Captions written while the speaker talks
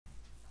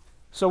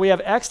So we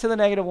have x to the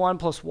negative 1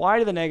 plus y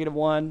to the negative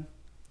 1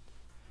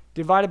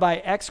 divided by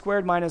x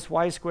squared minus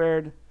y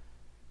squared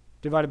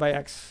divided by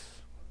x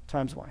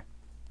times y.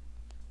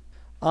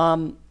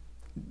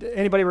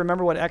 Anybody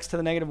remember what x to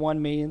the negative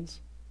 1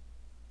 means?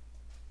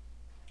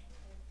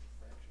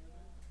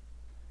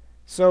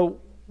 So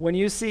when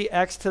you see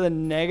x to the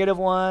negative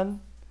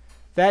 1,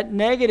 that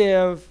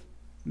negative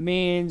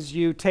means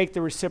you take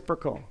the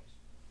reciprocal.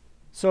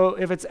 So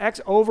if it's x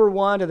over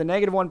 1 to the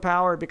negative 1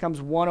 power, it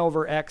becomes 1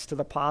 over x to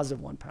the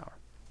positive 1 power.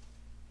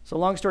 So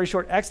long story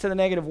short, x to the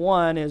negative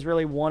 1 is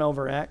really 1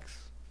 over x.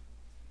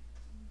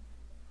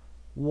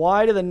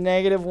 Y to the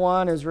negative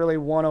 1 is really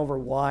 1 over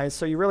y.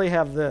 So you really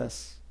have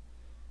this.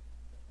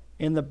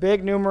 In the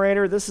big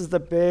numerator, this is the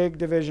big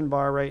division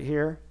bar right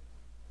here.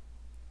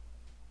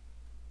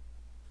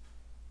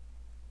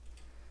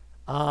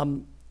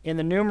 In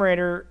the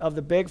numerator of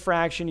the big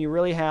fraction, you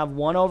really have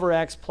 1 over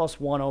x plus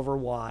 1 over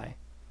y.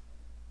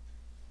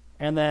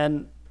 And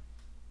then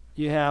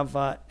you have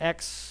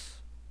x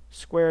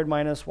squared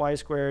minus y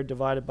squared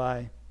divided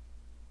by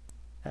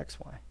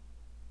xy.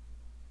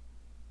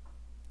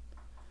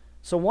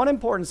 So one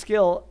important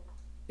skill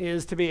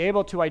is to be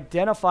able to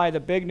identify the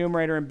big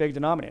numerator and big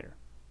denominator.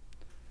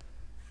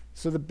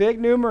 So the big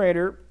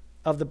numerator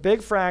of the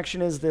big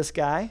fraction is this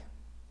guy.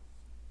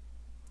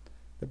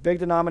 The big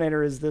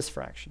denominator is this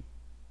fraction.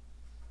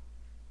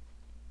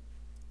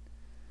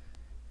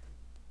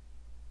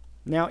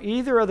 Now,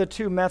 either of the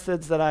two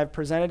methods that I've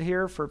presented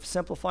here for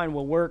simplifying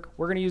will work.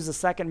 We're going to use the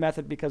second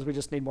method because we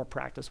just need more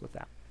practice with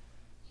that.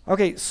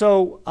 Okay,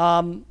 so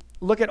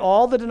look at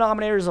all the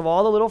denominators of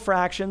all the little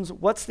fractions.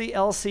 What's the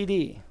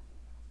LCD?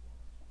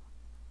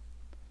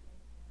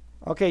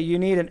 Okay, you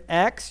need an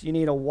x, you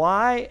need a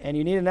y, and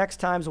you need an x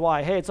times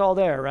y. Hey, it's all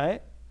there,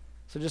 right?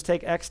 So just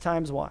take x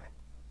times y.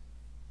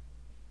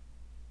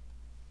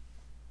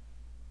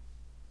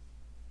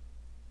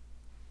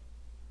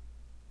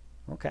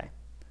 Okay.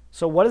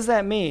 So what does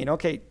that mean?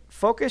 Okay,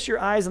 focus your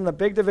eyes on the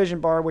big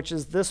division bar, which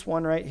is this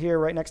one right here,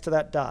 right next to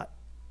that dot.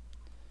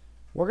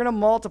 We're going to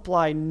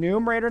multiply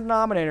numerator and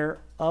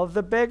denominator of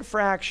the big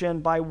fraction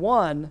by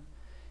 1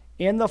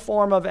 in the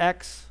form of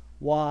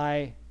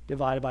xy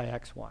divided by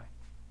xy.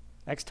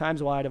 X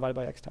times y divided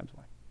by x times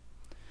y.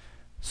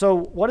 So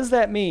what does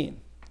that mean?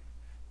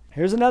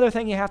 Here's another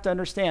thing you have to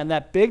understand.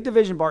 That big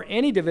division bar,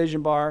 any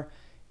division bar,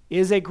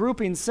 is a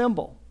grouping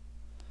symbol.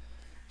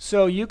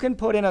 So you can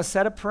put in a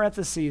set of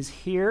parentheses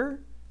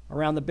here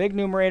around the big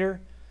numerator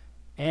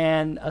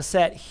and a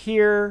set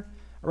here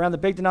around the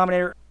big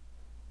denominator.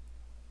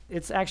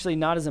 It's actually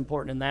not as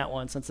important in that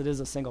one since it is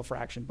a single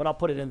fraction, but I'll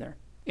put it in there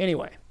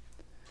anyway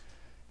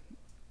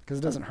because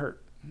it doesn't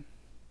hurt.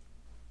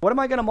 What am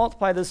I going to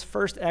multiply this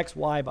first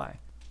xy by?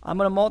 I'm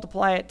going to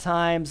multiply it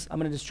times, I'm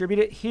going to distribute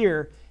it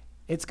here.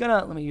 It's going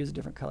to, let me use a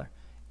different color.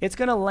 It's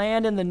going to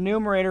land in the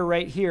numerator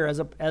right here as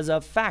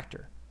a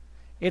factor.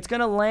 It's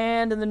going to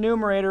land in the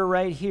numerator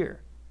right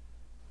here.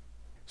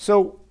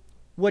 So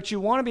what you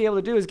want to be able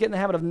to do is get in the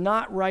habit of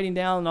not writing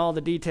down all the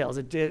details.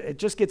 It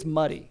just gets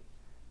muddy.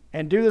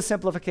 And do the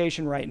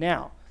simplification right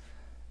now.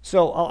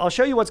 So I'll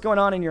show you what's going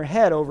on in your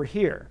head over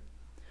here.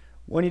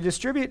 When you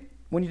distribute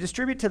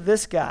to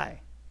this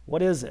guy,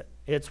 what is it?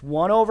 It's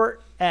 1 over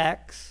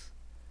x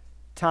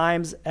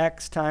times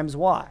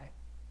y.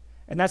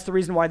 And that's the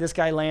reason why this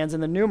guy lands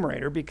in the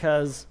numerator,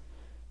 because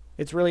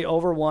it's really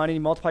over 1, and you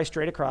multiply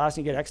straight across,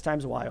 and you get x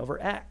times y over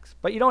x.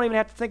 But you don't even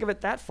have to think of it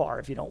that far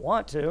if you don't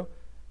want to.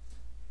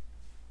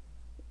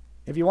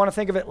 If you want to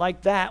think of it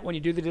like that when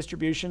you do the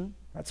distribution,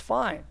 that's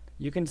fine.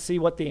 You can see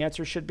what the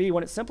answer should be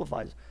when it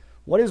simplifies.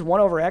 What is 1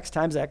 over x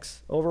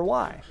over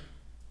y?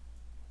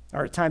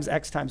 Or times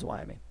x times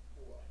y, I mean.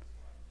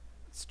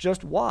 It's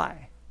just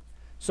y.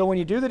 So when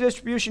you do the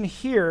distribution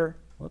here,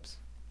 whoops.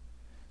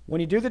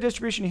 When you do the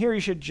distribution here, you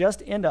should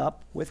just end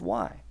up with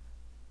y.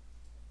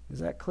 Is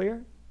that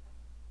clear?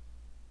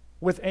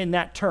 Within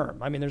that term.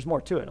 I mean, there's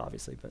more to it,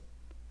 obviously. But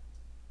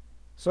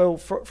so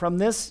from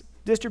this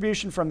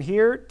distribution from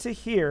here to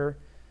here,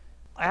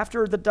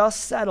 after the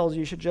dust settles,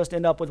 you should just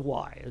end up with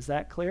y. Is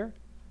that clear?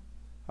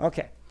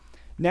 Okay.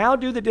 Now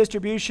do the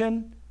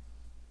distribution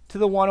to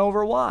the 1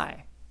 over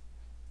y.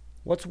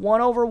 What's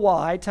 1 over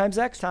y times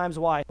x times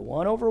y?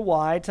 1 over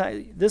y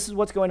times, this is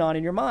what's going on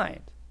in your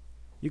mind.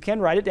 You can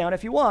write it down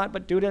if you want,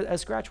 but do it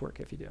as scratch work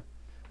if you do.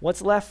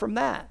 What's left from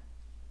that?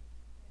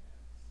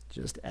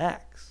 Just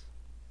x.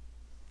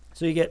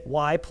 So you get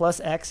y plus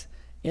x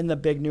in the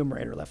big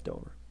numerator left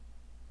over.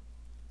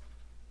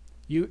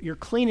 You're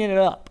cleaning it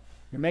up.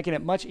 You're making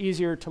it much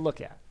easier to look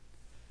at.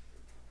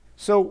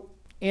 So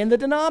in the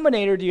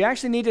denominator, do you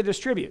actually need to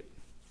distribute?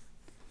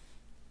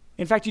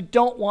 In fact, you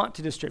don't want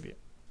to distribute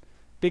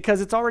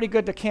because it's already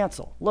good to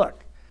cancel.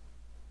 Look,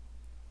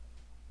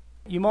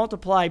 you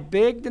multiply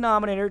big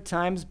denominator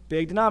times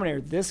big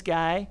denominator. This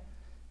guy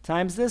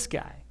times this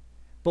guy.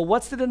 But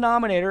what's the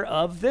denominator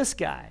of this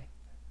guy?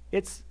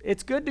 It's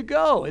good to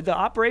go. The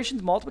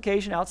operation's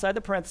multiplication outside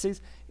the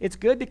parentheses. It's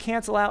good to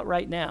cancel out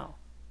right now.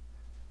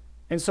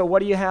 And so what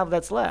do you have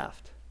that's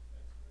left?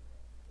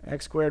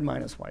 X squared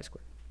minus y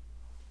squared.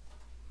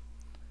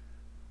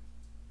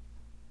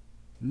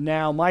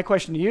 Now, my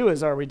question to you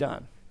is, are we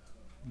done?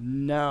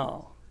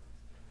 No.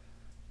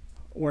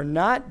 We're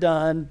not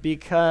done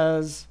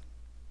because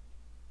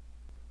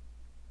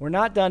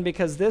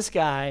this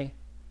guy,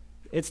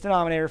 its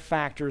denominator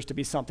factors to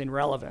be something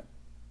relevant.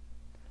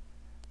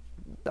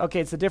 Okay,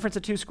 it's the difference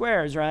of two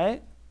squares,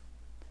 right?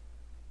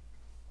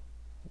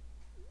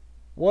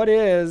 What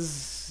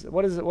is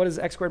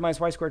x squared minus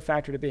y squared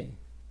factor to be?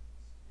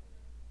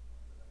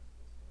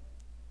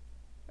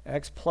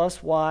 X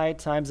plus y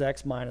times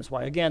x minus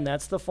y. Again,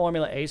 that's the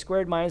formula. A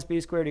squared minus b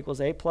squared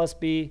equals a plus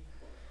b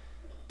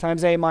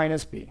times a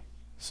minus b.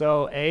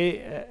 So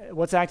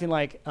what's acting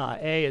like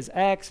a is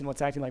x, and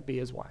what's acting like b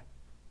is y.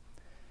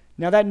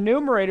 Now that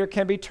numerator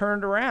can be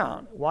turned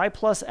around. Y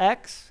plus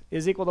x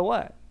is equal to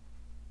what?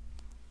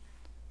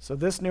 So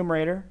this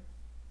numerator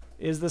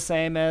is the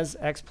same as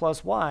x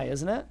plus y,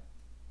 isn't it?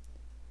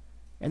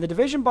 And the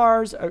division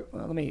bars, well,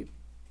 let me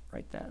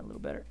write that a little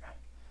better.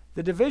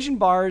 The division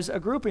bar is a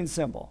grouping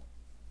symbol.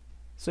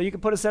 So you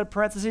can put a set of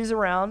parentheses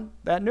around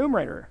that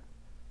numerator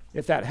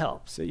if that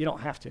helps. You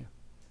don't have to.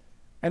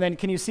 And then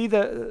can you see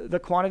the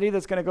quantity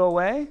that's going to go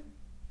away?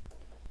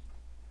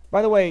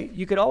 By the way,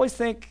 you could always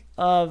think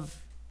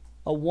of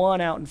a 1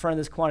 out in front of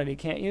this quantity,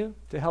 can't you?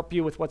 To help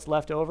you with what's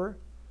left over.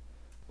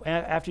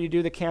 After you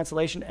do the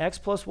cancellation, x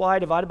plus y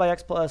divided by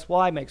x plus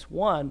y makes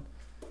 1.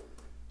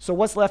 So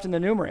what's left in the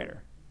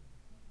numerator?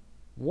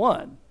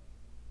 1.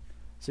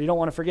 So you don't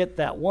want to forget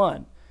that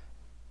 1.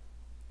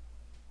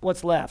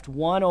 What's left?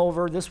 1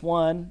 over this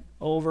 1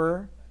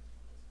 over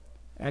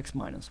x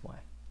minus y.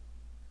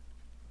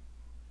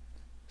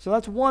 So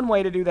that's one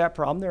way to do that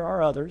problem. There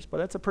are others, but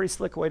that's a pretty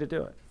slick way to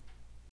do it.